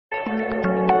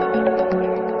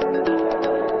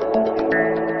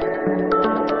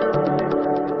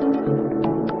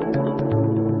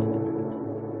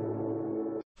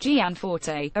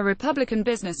Gianforte, a Republican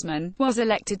businessman, was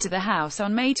elected to the House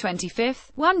on May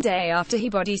 25, one day after he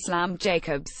body-slammed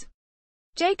Jacobs.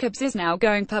 Jacobs is now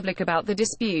going public about the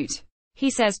dispute. He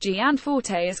says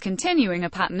Gianforte is continuing a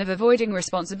pattern of avoiding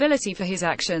responsibility for his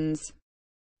actions.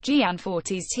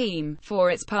 Gianforte's team, for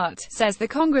its part, says the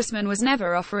congressman was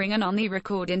never offering an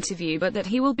on-the-record interview but that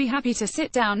he will be happy to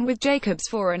sit down with Jacobs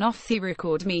for an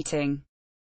off-the-record meeting.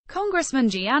 Congressman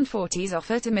Gianforte's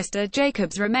offer to Mr.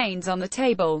 Jacobs remains on the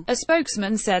table, a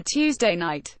spokesman said Tuesday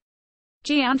night.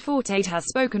 Gianforte has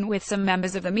spoken with some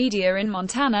members of the media in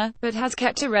Montana, but has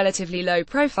kept a relatively low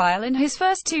profile in his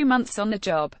first 2 months on the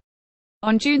job.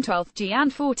 On June 12,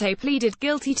 Gianforte pleaded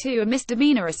guilty to a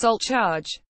misdemeanor assault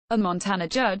charge. A Montana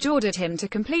judge ordered him to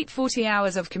complete 40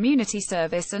 hours of community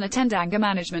service and attend anger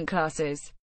management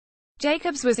classes.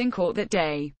 Jacobs was in court that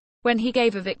day. When he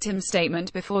gave a victim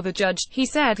statement before the judge, he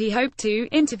said he hoped to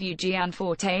interview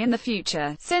Gianforte in the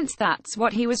future, since that's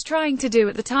what he was trying to do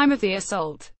at the time of the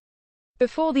assault.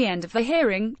 Before the end of the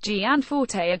hearing,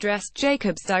 Gianforte addressed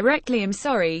Jacobs directly. "I'm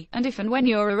sorry, and if and when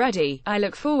you're ready, I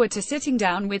look forward to sitting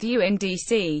down with you in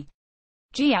D.C."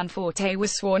 Gianforte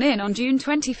was sworn in on June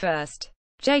 21.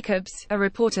 Jacobs, a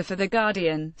reporter for The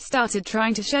Guardian, started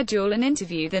trying to schedule an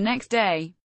interview the next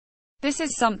day. "This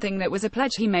is something that was a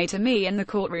pledge he made to me in the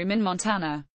courtroom in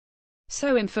Montana.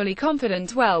 So I'm fully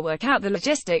confident we'll work out the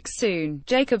logistics soon,"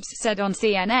 Jacobs said on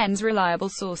CNN's Reliable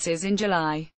Sources in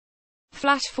July.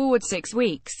 Flash forward 6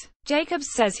 weeks. Jacobs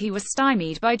says he was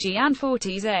stymied by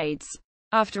Gianforte's aides.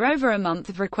 After over a month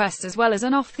of requests as well as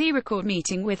an off-the-record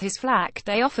meeting with his FLAC,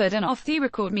 they offered an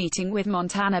off-the-record meeting with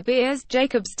Montana Bears,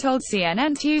 Jacobs told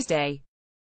CNN Tuesday.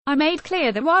 "I made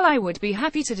clear that while I would be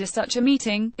happy to do such a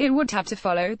meeting, it would have to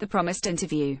follow the promised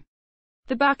interview."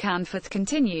 The back and forth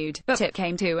continued, but it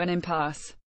came to an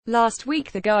impasse. Last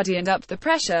week The Guardian upped the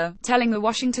pressure, telling The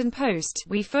Washington Post,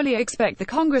 "We fully expect the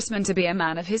congressman to be a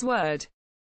man of his word."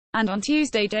 And on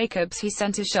Tuesday Jacobs he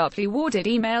sent a sharply worded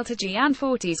email to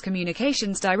Gianforte's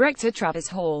communications director Travis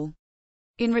Hall.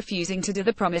 "In refusing to do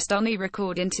the promised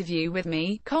on-the-record interview with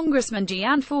me, Congressman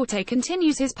Gianforte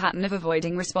continues his pattern of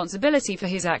avoiding responsibility for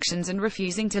his actions and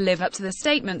refusing to live up to the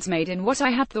statements made in what I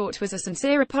had thought was a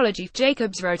sincere apology,"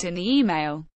 Jacobs wrote in the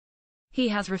email. "He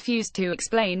has refused to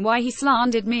explain why he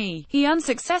slandered me. He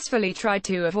unsuccessfully tried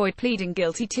to avoid pleading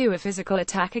guilty to a physical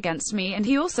attack against me, and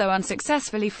he also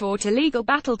unsuccessfully fought a legal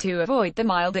battle to avoid the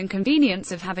mild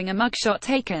inconvenience of having a mugshot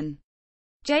taken."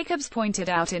 Jacobs pointed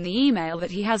out in the email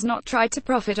that he has not tried to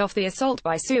profit off the assault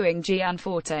by suing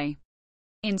Gianforte.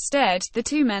 Instead, the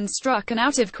two men struck an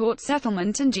out-of-court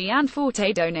settlement and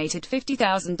Gianforte donated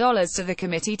 $50,000 to the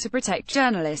Committee to Protect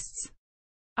Journalists.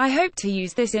 "I hope to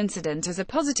use this incident as a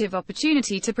positive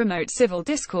opportunity to promote civil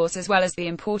discourse as well as the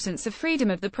importance of freedom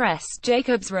of the press,"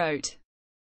 Jacobs wrote.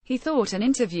 He thought an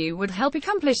interview would help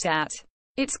accomplish that.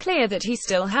 It's clear that he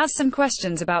still has some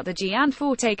questions about the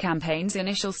Gianforte campaign's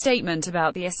initial statement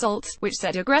about the assault, which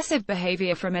said aggressive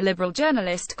behavior from a liberal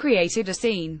journalist created a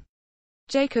scene.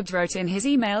 Jacobs wrote in his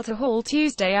email to Hall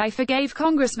Tuesday, "I forgave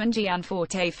Congressman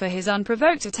Gianforte for his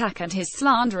unprovoked attack and his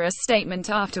slanderous statement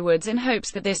afterwards in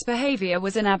hopes that this behavior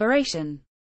was an aberration.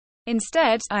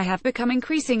 Instead, I have become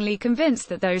increasingly convinced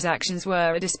that those actions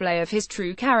were a display of his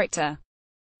true character."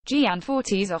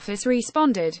 Gianforte's office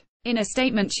responded in a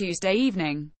statement Tuesday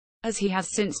evening. As he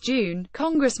has since June,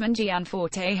 Congressman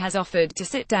Gianforte has offered to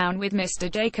sit down with Mr.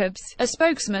 Jacobs, a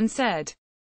spokesman said.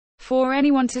 "For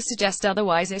anyone to suggest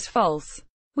otherwise is false.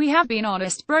 We have been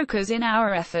honest brokers in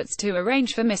our efforts to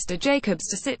arrange for Mr. Jacobs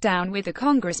to sit down with the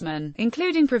congressman,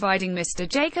 including providing Mr.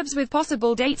 Jacobs with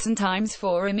possible dates and times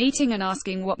for a meeting and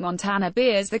asking what Montana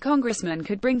beers the congressman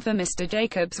could bring for Mr.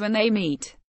 Jacobs when they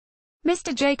meet.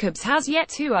 Mr. Jacobs has yet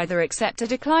to either accept or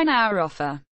decline our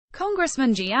offer."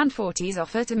 Congressman Gianforte's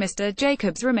offer to Mr.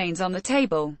 Jacobs remains on the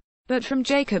table. But from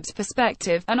Jacobs'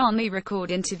 perspective, an on-the-record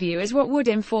interview is what would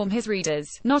inform his readers,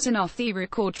 not an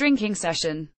off-the-record drinking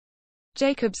session.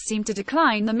 Jacobs seemed to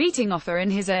decline the meeting offer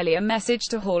in his earlier message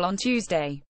to Hall on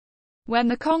Tuesday. "When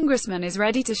the congressman is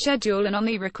ready to schedule an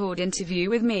on-the-record interview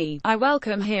with me, I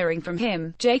welcome hearing from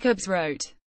him," Jacobs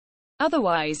wrote.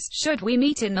 "Otherwise, should we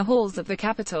meet in the halls of the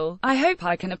Capitol, I hope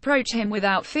I can approach him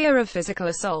without fear of physical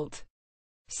assault."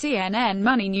 CNN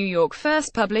Money New York,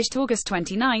 first published August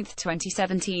 29,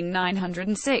 2017,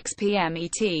 9:06 p.m.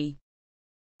 ET.